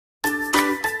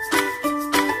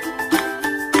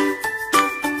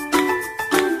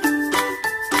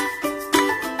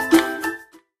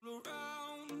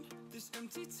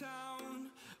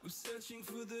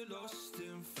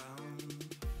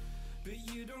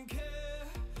don't care,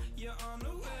 you're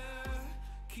unaware.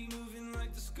 Keep moving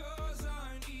like the scars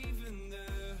aren't even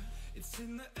there. It's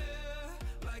in the air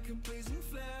like a blazing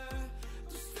flare.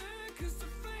 Just stare 'cause the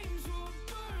flames will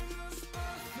burn us.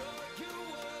 I thought you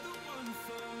were the one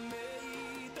for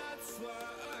me. That's why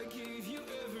I gave you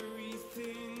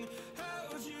everything.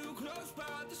 Held you close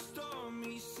by the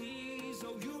stormy seas.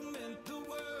 Oh, you meant the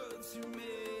world to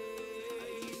me.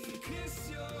 I used to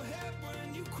kiss your head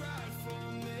when you cried for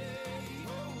me.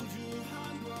 Hold your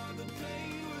hand while the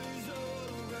pain was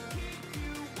over. Keep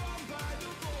you warm by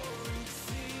the roaring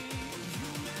sea. You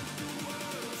meant the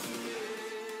world to me.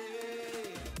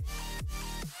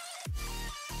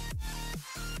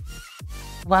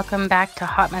 Welcome back to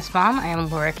Hot Mess Mom. I am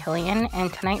Laura Killian,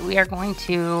 and tonight we are going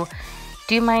to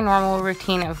do my normal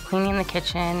routine of cleaning the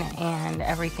kitchen and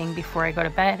everything before I go to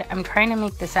bed. I'm trying to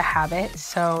make this a habit,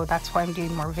 so that's why I'm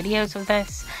doing more videos of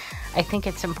this. I think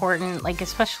it's important, like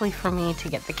especially for me, to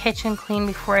get the kitchen clean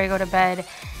before I go to bed.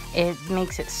 It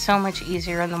makes it so much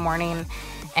easier in the morning,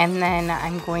 and then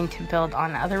I'm going to build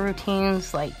on other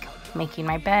routines like making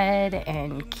my bed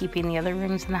and keeping the other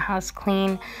rooms in the house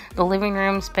clean. The living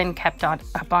room's been kept up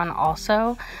on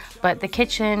also, but the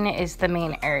kitchen is the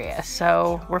main area.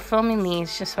 So we're filming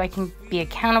these just so I can be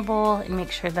accountable and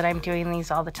make sure that I'm doing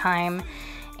these all the time.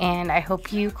 And I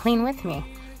hope you clean with me.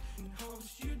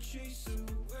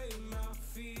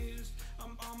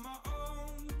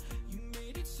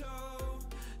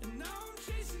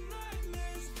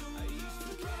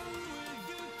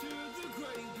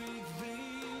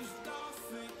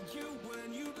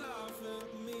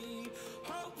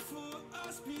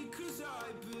 Because I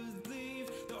believe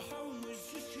the home was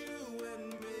just you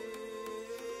and me.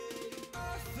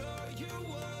 I thought you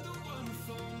were the one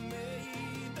for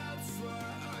me. That's why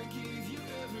I gave you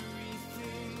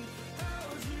everything.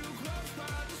 Held you close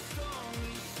by the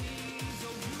stormy seas.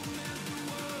 Oh, you meant the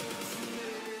world to me.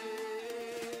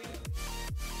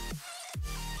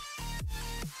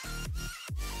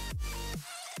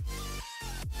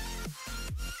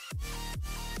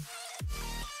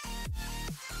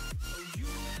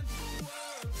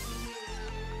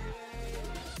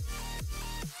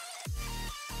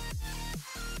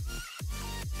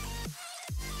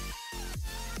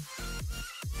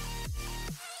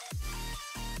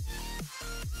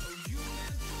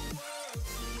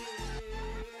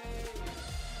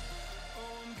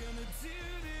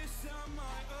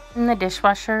 In the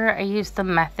dishwasher, I use the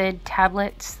Method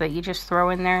tablets that you just throw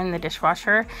in there in the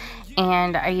dishwasher,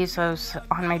 and I use those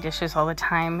on my dishes all the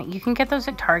time. You can get those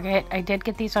at Target. I did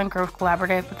get these on Grove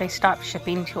Collaborative, but they stopped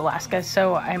shipping to Alaska,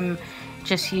 so I'm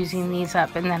just using these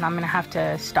up, and then I'm gonna have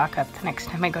to stock up the next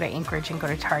time I go to Anchorage and go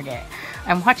to Target.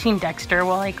 I'm watching Dexter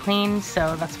while I clean,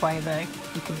 so that's why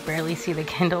you can barely see the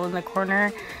Kindle in the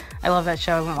corner. I love that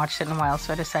show. I haven't watched it in a while,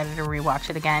 so I decided to rewatch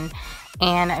it again.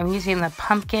 And I'm using the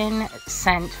pumpkin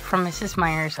scent from Mrs.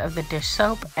 Meyer's of the dish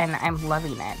soap, and I'm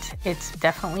loving it. It's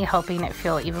definitely helping it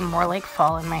feel even more like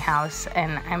fall in my house,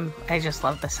 and I just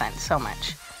love the scent so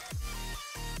much.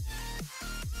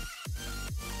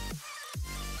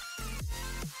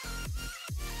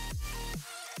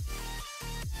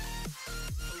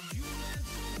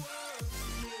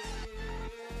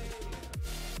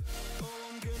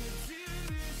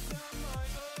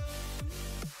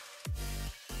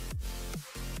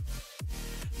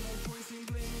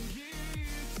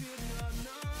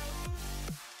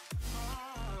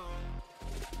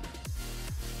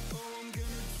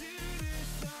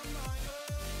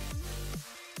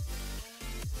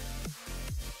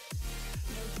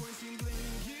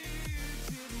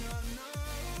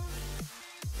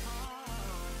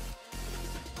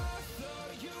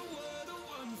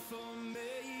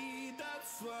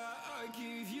 I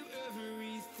gave you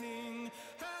everything.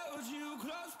 Held you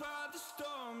close by the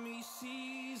stormy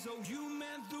seas. Oh, you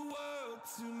meant the world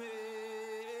to me.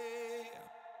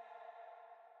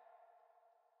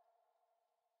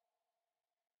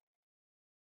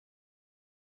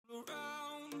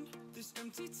 Around this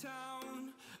empty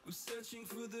town, I'm searching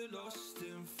for the lost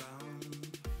and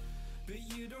found. But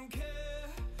you don't care,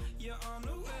 you're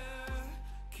unaware.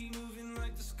 Keep moving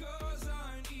like the scars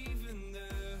aren't even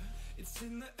there. It's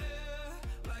in the air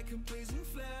like a blazing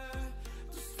flare.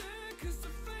 Just stare 'cause the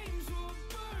flames will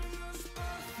burn us.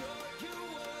 I thought you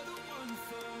were the one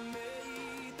for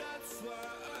me. That's why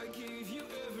I gave you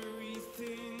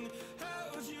everything.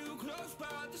 Held you close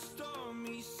by the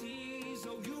stormy seas.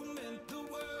 Oh, you meant the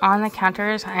world. On the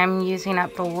counters, I'm using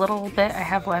up the little bit I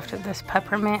have left of this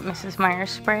peppermint Mrs.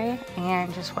 Meyer's spray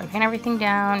and just wiping everything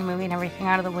down, moving everything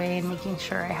out of the way, and making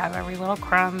sure I have every little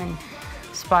crumb and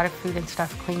spot of food and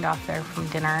stuff cleaned off there from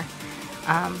dinner.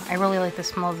 I really like the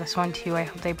smell of this one too. I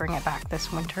hope they bring it back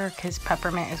this winter because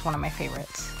peppermint is one of my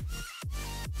favorites.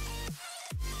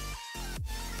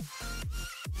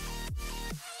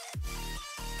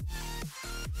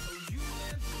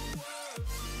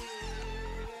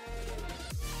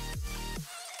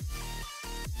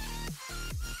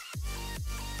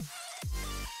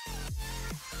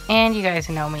 And you guys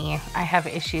know me, I have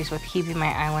issues with keeping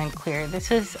my island clear.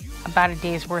 This is about a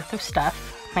day's worth of stuff.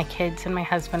 My kids and my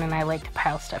husband and I like to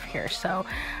pile stuff here, so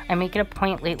I make it a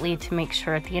point lately to make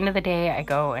sure at the end of the day I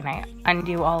go and I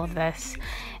undo all of this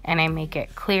and I make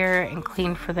it clear and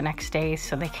clean for the next day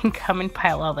so they can come and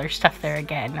pile all their stuff there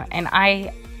again. And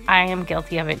I am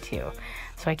guilty of it too,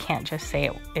 so I can't just say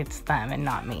it's them and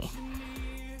not me.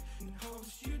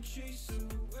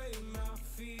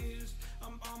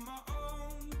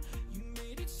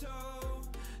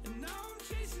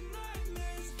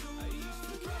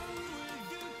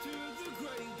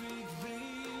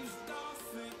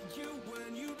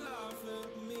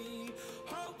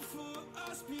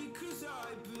 Because I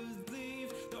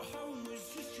believe the home was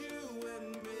just you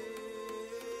and me.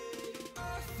 I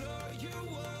thought you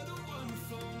were the one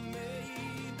for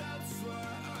me. That's why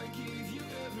I gave you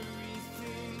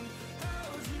everything.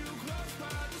 Held you close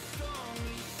by the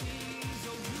stormy seas.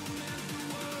 Oh, you meant the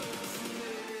world to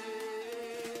me.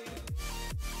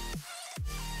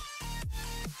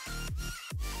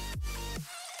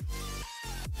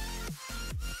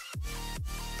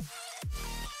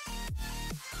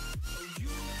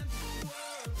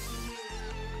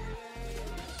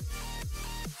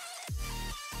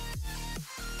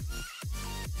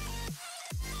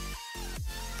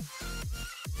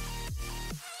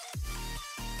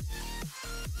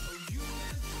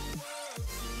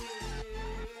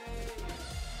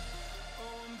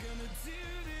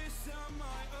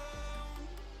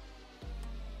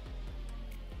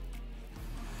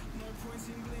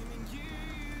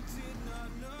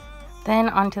 Then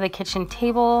onto the kitchen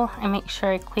table. I make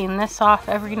sure I clean this off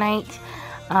every night.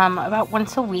 About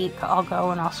once a week I'll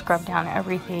go and I'll scrub down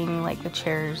everything, like the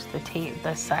chairs,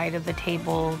 the side of the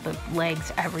table, the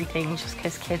legs, everything, just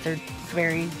because kids are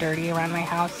very dirty around my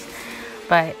house.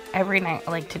 But every night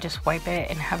I like to just wipe it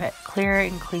and have it clear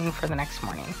and clean for the next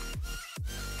morning.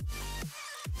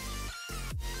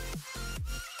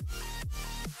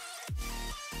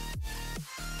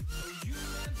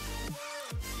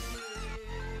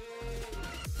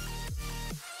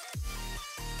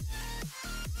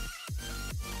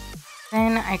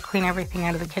 Then I clean everything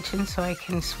out of the kitchen so I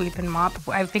can sweep and mop.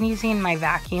 I've been using my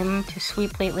vacuum to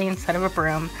sweep lately instead of a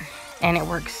broom, and it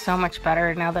works so much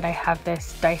better now that I have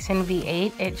this Dyson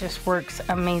V8. It just works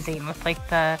amazing with like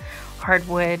the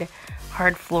hardwood,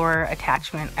 hard floor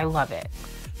attachment. I love it.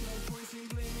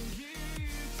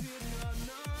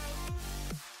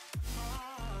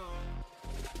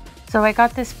 So I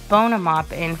got this Bona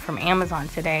mop in from Amazon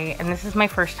today, and this is my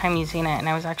first time using it, and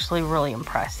I was actually really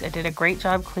impressed. It did a great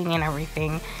job cleaning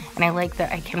everything, and I like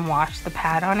that I can wash the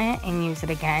pad on it and use it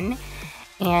again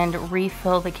and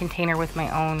refill the container with my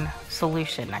own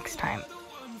solution next time.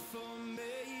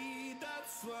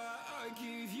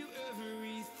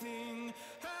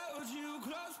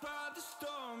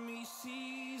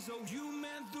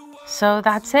 So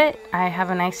that's it. I have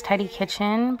a nice tidy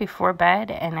kitchen before bed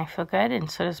and I feel good,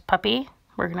 and so does Puppy.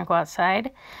 We're gonna go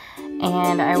outside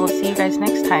and I will see you guys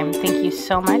next time. Thank you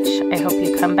so much. I hope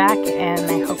you come back and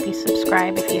I hope you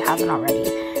subscribe if you haven't already.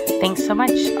 Thanks so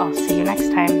much. I'll see you next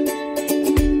time.